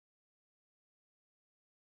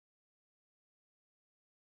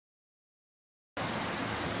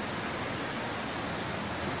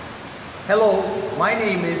Hello, my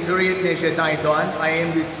name is Aydoğan. I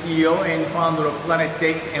am the CEO and founder of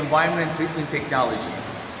PlanetTEK Environment and Treatment Technologies.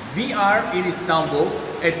 We are in Istanbul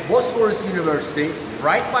at Bosphorus University,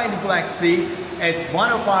 right by the Black Sea, at one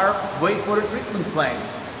of our wastewater treatment plants,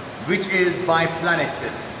 which is by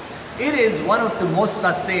PlanetDISK. It is one of the most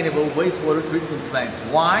sustainable wastewater treatment plants.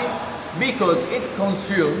 Why? Because it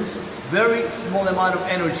consumes very small amount of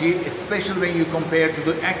energy, especially when you compare to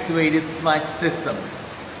the activated sludge systems.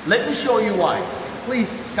 Let me show you why. Please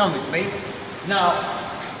come with me. Now,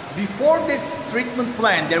 before this treatment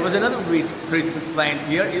plant, there was another treatment plant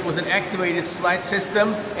here. It was an activated sludge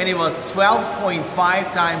system, and it was 12.5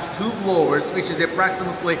 times 2 blowers, which is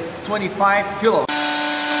approximately 25 kilos.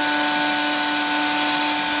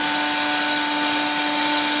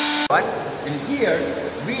 And here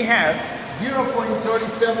we have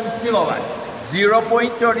 0.37 kilowatts.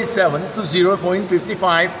 0.37 to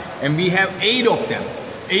 0.55, and we have 8 of them.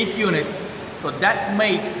 8 units, so that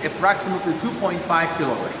makes approximately 2.5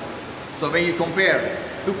 kilowatts. So when you compare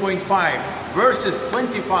 2.5 versus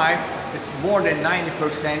 25, it's more than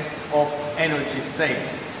 90% of energy saved.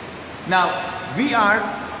 Now, we are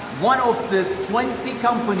one of the 20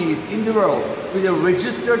 companies in the world with a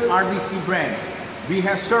registered RBC brand. We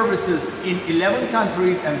have services in 11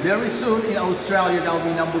 countries, and very soon in Australia that will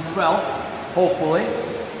be number 12, hopefully.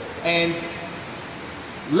 And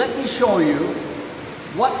let me show you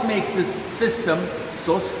what makes this system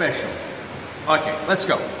so special. Okay, let's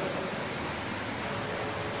go.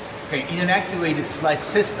 Okay, in an activated sludge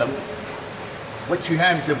system, what you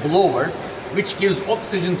have is a blower which gives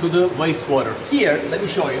oxygen to the wastewater. Here, let me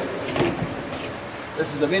show you.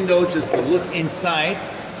 This is the window, just look inside.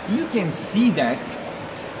 You can see that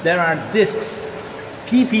there are discs,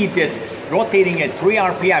 PP discs, rotating at 3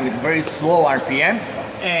 RPM with very slow RPM,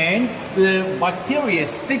 and the bacteria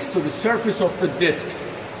sticks to the surface of the discs,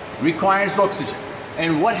 requires oxygen.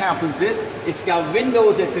 And what happens is, it's got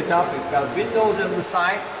windows at the top, it's got windows on the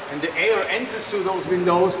side, and the air enters through those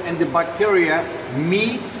windows, and the bacteria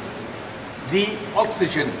meets the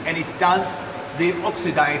oxygen, and it does the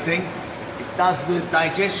oxidizing, it does the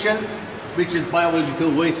digestion, which is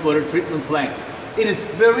biological wastewater treatment plant. It is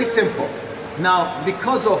very simple. Now,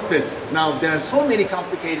 because of this, now there are so many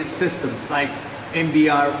complicated systems like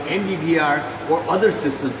MBR, MBBR, or other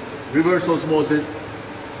systems, reverse osmosis.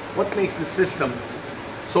 What makes the system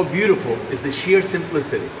so beautiful is the sheer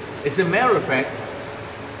simplicity. As a matter of fact,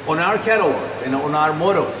 on our catalogs and on our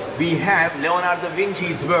mottos, we have Leonardo da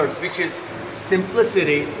Vinci's words, which is,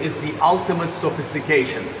 simplicity is the ultimate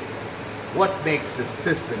sophistication. What makes the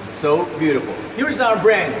system so beautiful? Here's our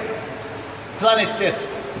brand, PlanetDISK.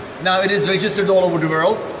 Now, it is registered all over the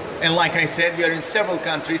world, and like I said, we are in several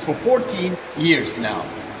countries for 14 years now.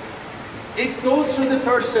 It goes through the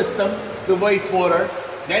first system, the wastewater,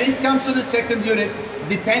 then it comes to the second unit,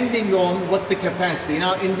 depending on what the capacity.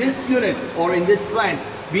 Now, in this unit, or in this plant,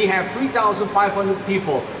 we have 3,500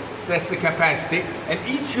 people, that's the capacity, and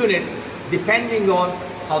each unit, depending on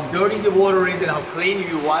how dirty the water is and how clean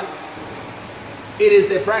you want, it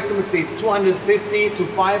is approximately 250 to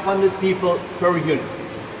 500 people per unit.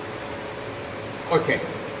 Okay,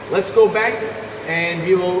 let's go back, and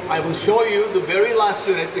I will show you the very last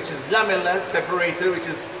unit, which is lamella separator, which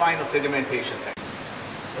is final sedimentation tank.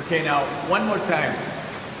 Okay, now one more time.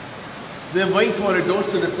 The wastewater goes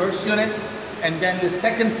to the first unit, and then the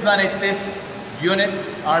second PlanetDISK unit,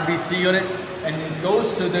 RBC unit, and it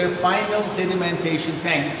goes to the final sedimentation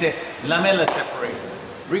tank. It's a lamella separator.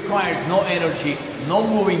 Requires no energy, no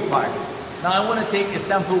moving parts. Now I want to take a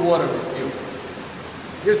sample water with you.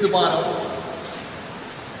 Here's the bottle,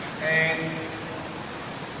 and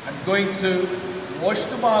I'm going to wash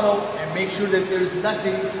the bottle and make sure that there's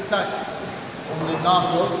nothing stuck on the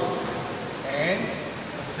nozzle. And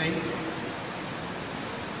let's see.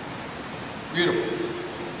 Beautiful.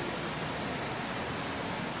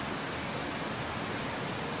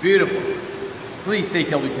 Beautiful. Please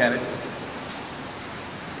take a look at it.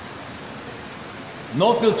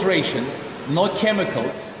 No filtration, no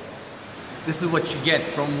chemicals. This is what you get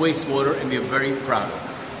from wastewater, and we are very proud of it.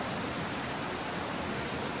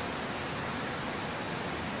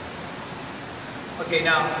 Okay,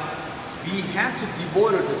 now we have to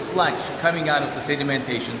dewater the sludge coming out of the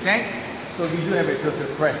sedimentation tank, so we do have a filter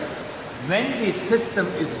press. When the system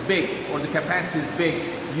is big, or the capacity is big,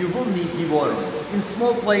 you will need dewatering. In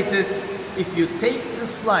small places, if you take the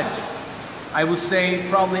sludge, I would say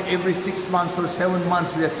probably every 6 months or 7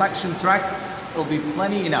 months with a suction truck, it'll be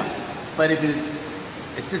plenty enough. But if it is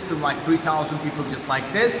a system like 3,000 people just like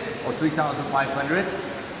this, or 3,500,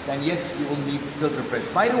 then yes, you will need filter press.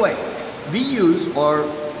 By the way, we use, or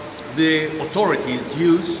the authorities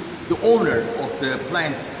use, the owner of the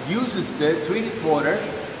plant uses the treated water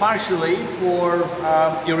partially for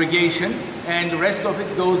irrigation, and the rest of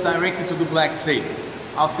it goes directly to the Black Sea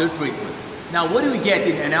after treatment. Now, what do we get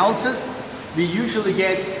in analysis? We usually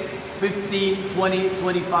get 15, 20,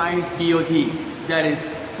 25 BOD. That is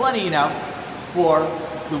plenty enough for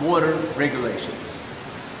the water regulations.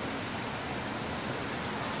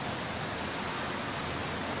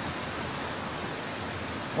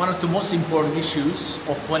 One of the most important issues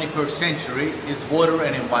of 21st century is water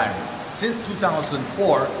and environment. Since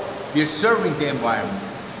 2004, we are serving the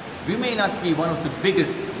environment. We may not be one of the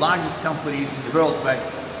biggest, largest companies in the world, but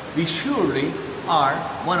we surely are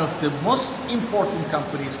one of the most important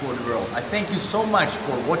companies for the world. I thank you so much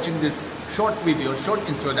for watching this short video, short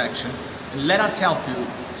introduction, and let us help you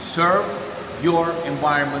serve your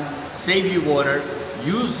environment, save you water,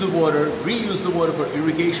 use the water, reuse the water for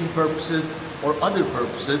irrigation purposes or other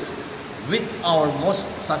purposes with our most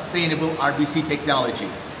sustainable RBC technology.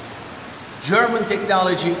 German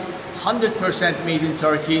technology, 100% made in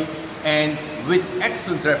Turkey, and with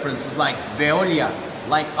excellent references like Veolia,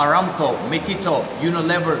 like Aramco, Metito,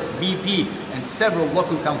 Unilever, BP, and several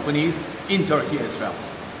local companies in Turkey as well.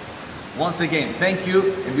 Once again, thank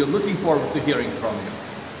you, and we're looking forward to hearing from you.